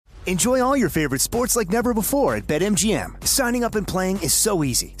Enjoy all your favorite sports like never before at BetMGM. Signing up and playing is so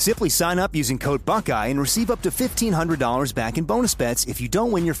easy. Simply sign up using code Buckeye and receive up to $1,500 back in bonus bets if you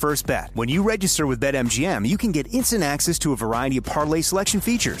don't win your first bet. When you register with BetMGM, you can get instant access to a variety of parlay selection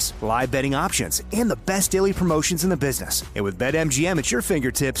features, live betting options, and the best daily promotions in the business. And with BetMGM at your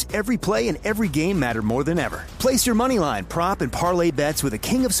fingertips, every play and every game matter more than ever. Place your moneyline, prop, and parlay bets with the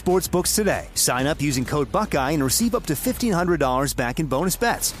king of sportsbooks today. Sign up using code Buckeye and receive up to $1,500 back in bonus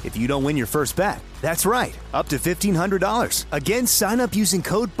bets if you don't win your first bet. That's right, up to $1,500. Again, sign up using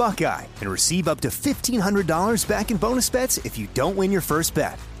code Buckeye and receive up to $1,500 back in bonus bets if you don't win your first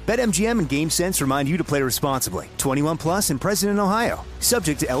bet. BetMGM and GameSense remind you to play responsibly. 21 plus and present in Ohio.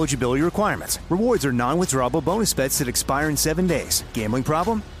 Subject to eligibility requirements. Rewards are non-withdrawable bonus bets that expire in 7 days. Gambling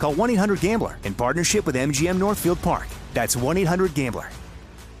problem? Call 1-800-GAMBLER in partnership with MGM Northfield Park. That's 1-800-GAMBLER.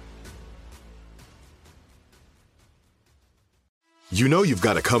 You know you've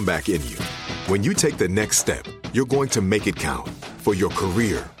got a comeback in you. When you take the next step, you're going to make it count. For your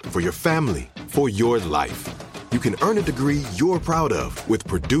career, for your family, for your life. You can earn a degree you're proud of with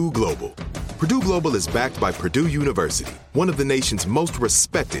Purdue Global. Purdue Global is backed by Purdue University, one of the nation's most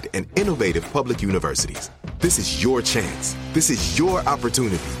respected and innovative public universities. This is your chance. This is your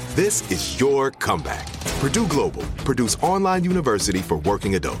opportunity. This is your comeback. Purdue Global, Purdue's online university for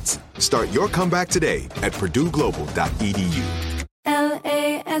working adults. Start your comeback today at purdueglobal.edu.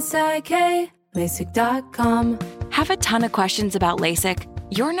 LASIK, LASIK.com. Have a ton of questions about LASIK?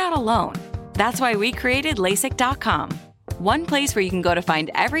 You're not alone. That's why we created LASIK.com. One place where you can go to find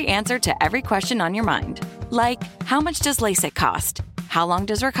every answer to every question on your mind. Like, how much does LASIK cost? How long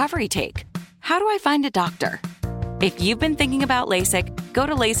does recovery take? How do I find a doctor? If you've been thinking about LASIK, go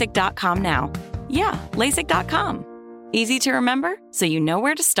to LASIK.com now. Yeah, LASIK.com. Easy to remember, so you know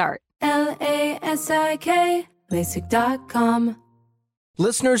where to start. LASIK, LASIK.com.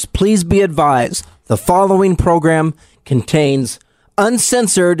 Listeners, please be advised, the following program contains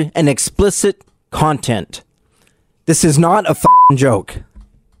uncensored and explicit content. This is not a f***ing joke.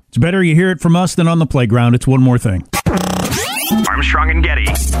 It's better you hear it from us than on the playground. It's one more thing. Armstrong and Getty.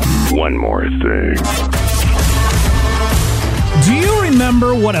 One more thing. Do you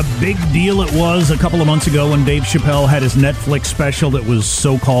remember what a big deal it was a couple of months ago when Dave Chappelle had his Netflix special that was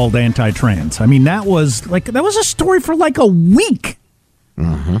so-called anti-trans? I mean, that was a story for like a week.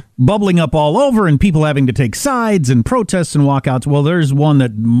 Mm-hmm. Bubbling up all over and people having to take sides and protests and walkouts. Well, there's one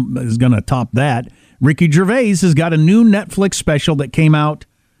that is going to top that. Ricky Gervais has got a new Netflix special that came out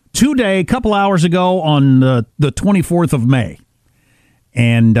today, a couple hours ago on the 24th of May.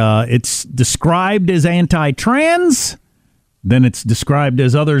 And it's described as anti-trans. Then it's described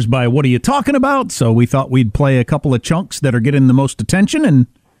as others by what are you talking about? So we thought we'd play a couple of chunks that are getting the most attention and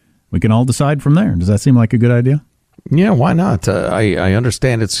we can all decide from there. Does that seem like a good idea? Yeah, why not? I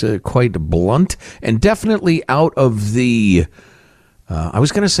understand it's quite blunt and definitely out of the, I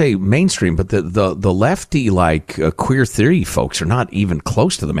was going to say mainstream, but the lefty, queer theory folks are not even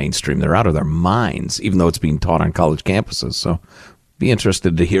close to the mainstream. They're out of their minds, even though it's being taught on college campuses. So be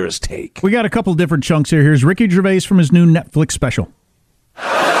interested to hear his take. We got a couple different chunks here. Here's Ricky Gervais from his new Netflix special.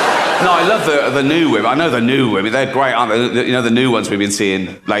 No, I love the new women. I know the new women. They're great, aren't they? You know, the new ones we've been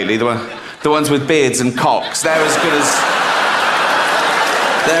seeing lately. The ones with beards and cocks. They're as good as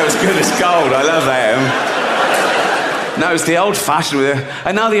gold. I love them. No, it's the old-fashioned.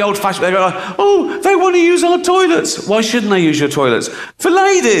 And now the old-fashioned, they go like, oh, they want to use our toilets. Why shouldn't they use your toilets? For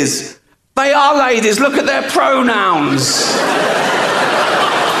ladies. They are ladies. Look at their pronouns.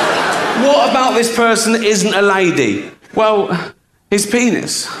 What about this person isn't a lady? Well, his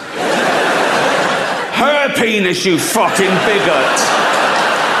penis. Her penis, you fucking bigot.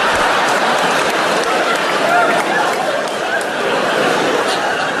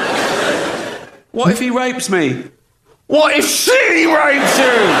 What if he rapes me? What if she rapes you?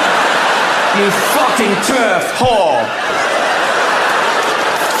 You fucking turf whore.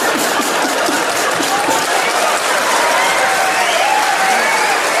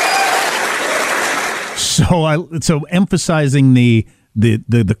 So emphasizing the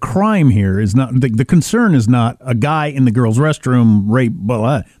crime here is not the concern is not a guy in the girl's restroom rape.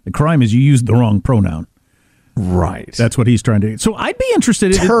 Well, the crime is you used the wrong pronoun. Right. That's what he's trying to do. So I'd be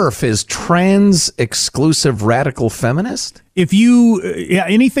interested. TERF is trans exclusive radical feminist. If you,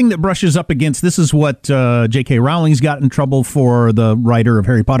 anything that brushes up against, this is what J.K. Rowling's got in trouble for, the writer of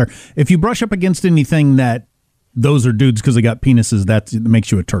Harry Potter. If you brush up against anything that those are dudes because they got penises, that makes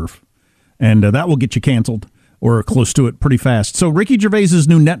you a TERF. And that will get you canceled or close to it pretty fast. So Ricky Gervais's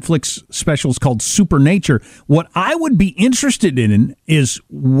new Netflix special is called Supernature. What I would be interested in is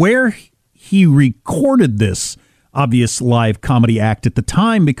where he recorded this. obvious live comedy act at the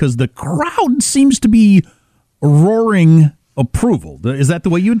time because the crowd seems to be roaring approval. Is that the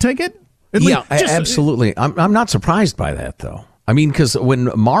way you would take it? Absolutely. I'm not surprised by that, though. I mean, because when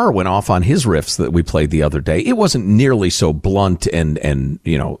Maher went off on his riffs that we played the other day, it wasn't nearly so blunt and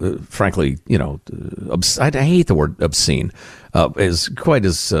frankly, I hate the word obscene, as quite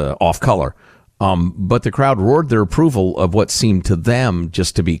as off color. But the crowd roared their approval of what seemed to them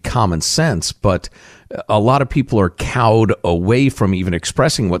just to be common sense. But a lot of people are cowed away from even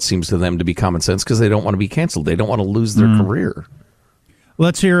expressing what seems to them to be common sense because they don't want to be canceled. They don't want to lose their career.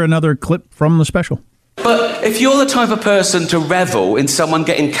 Let's hear another clip from the special. But if you're the type of person to revel in someone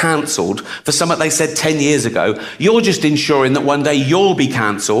getting cancelled for something they said 10 years ago, you're just ensuring that one day you'll be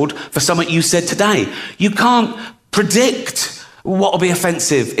cancelled for something you said today. You can't predict what will be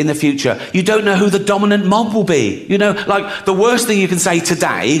offensive in the future. You don't know who the dominant mob will be. Like the worst thing you can say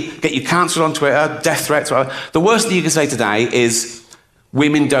today, get you cancelled on Twitter, death threats, whatever. The worst thing you can say today is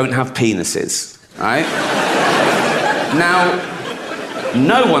women don't have penises, right? Now,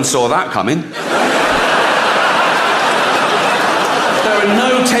 no one saw that coming. There are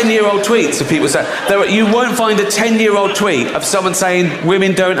no 10-year-old tweets of people saying... You won't find a 10-year-old tweet of someone saying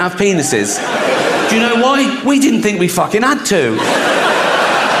women don't have penises. Do you know why? We didn't think we fucking had to.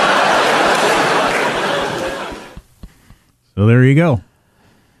 So there you go.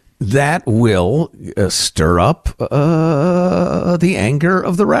 That will stir up the anger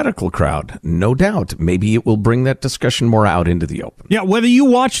of the radical crowd, no doubt. Maybe it will bring that discussion more out into the open. Yeah, whether you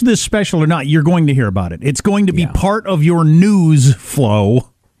watch this special or not, you're going to hear about it. It's going to be part of your news flow,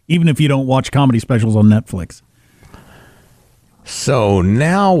 even if you don't watch comedy specials on Netflix. So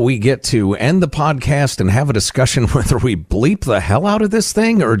now we get to end the podcast and have a discussion whether we bleep the hell out of this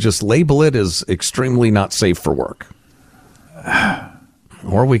thing or just label it as extremely not safe for work.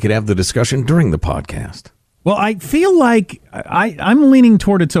 Or we could have the discussion during the podcast. Well, I feel like I'm leaning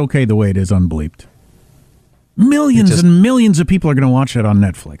toward it's okay the way it is unbleeped. Millions and millions of people are going to watch it on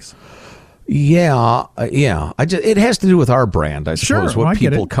Netflix. Yeah. It has to do with our brand, I suppose, what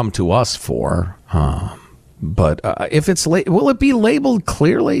people come to us for. But if it's will it be labeled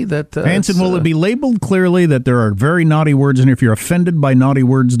clearly that... Hanson, will it be labeled clearly that there are very naughty words, and if you're offended by naughty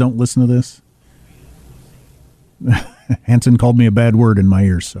words, don't listen to this? Hanson called me a bad word in my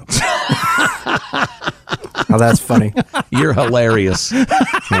ears, so... Oh, that's funny. You're hilarious,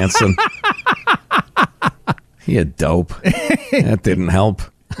 Hanson. You dope. That didn't help.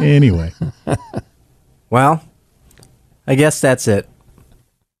 Anyway. Well, I guess that's it.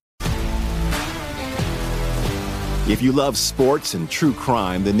 If you love sports and true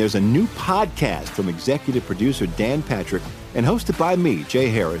crime, then there's a new podcast from executive producer Dan Patrick and hosted by me, Jay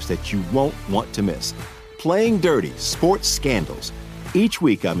Harris, that you won't want to miss. Playing Dirty: Sports Scandals. Each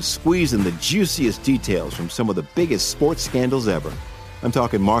week, I'm squeezing the juiciest details from some of the biggest sports scandals ever. I'm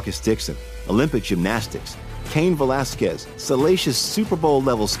talking Marcus Dixon, Olympic gymnastics, Cain Velasquez, salacious Super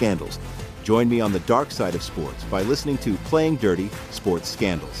Bowl-level scandals. Join me on the dark side of sports by listening to Playing Dirty: Sports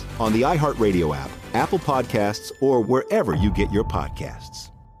Scandals on the iHeartRadio app, Apple Podcasts, or wherever you get your podcasts.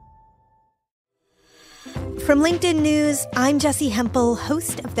 From LinkedIn News, I'm Jessie Hempel,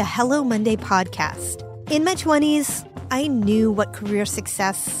 host of the Hello Monday podcast. In my 20s, I knew what career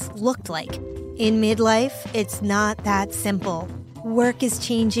success looked like. In midlife, it's not that simple. Work is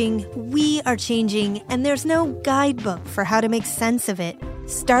changing, we are changing, and there's no guidebook for how to make sense of it.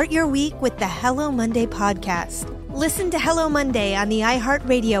 Start your week with the Hello Monday podcast. Listen to Hello Monday on the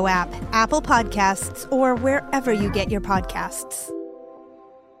iHeartRadio app, Apple Podcasts, or wherever you get your podcasts.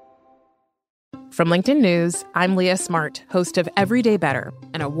 From LinkedIn News, I'm Leah Smart, host of Everyday Better,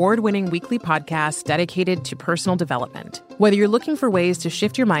 an award-winning weekly podcast dedicated to personal development. Whether you're looking for ways to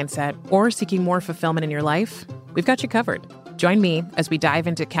shift your mindset or seeking more fulfillment in your life, we've got you covered. Join me as we dive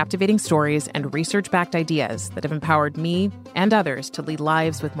into captivating stories and research-backed ideas that have empowered me and others to lead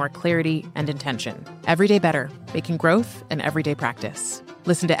lives with more clarity and intention. Everyday Better, making growth an everyday practice.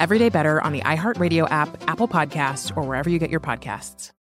 Listen to Everyday Better on the iHeartRadio app, Apple Podcasts, or wherever you get your podcasts.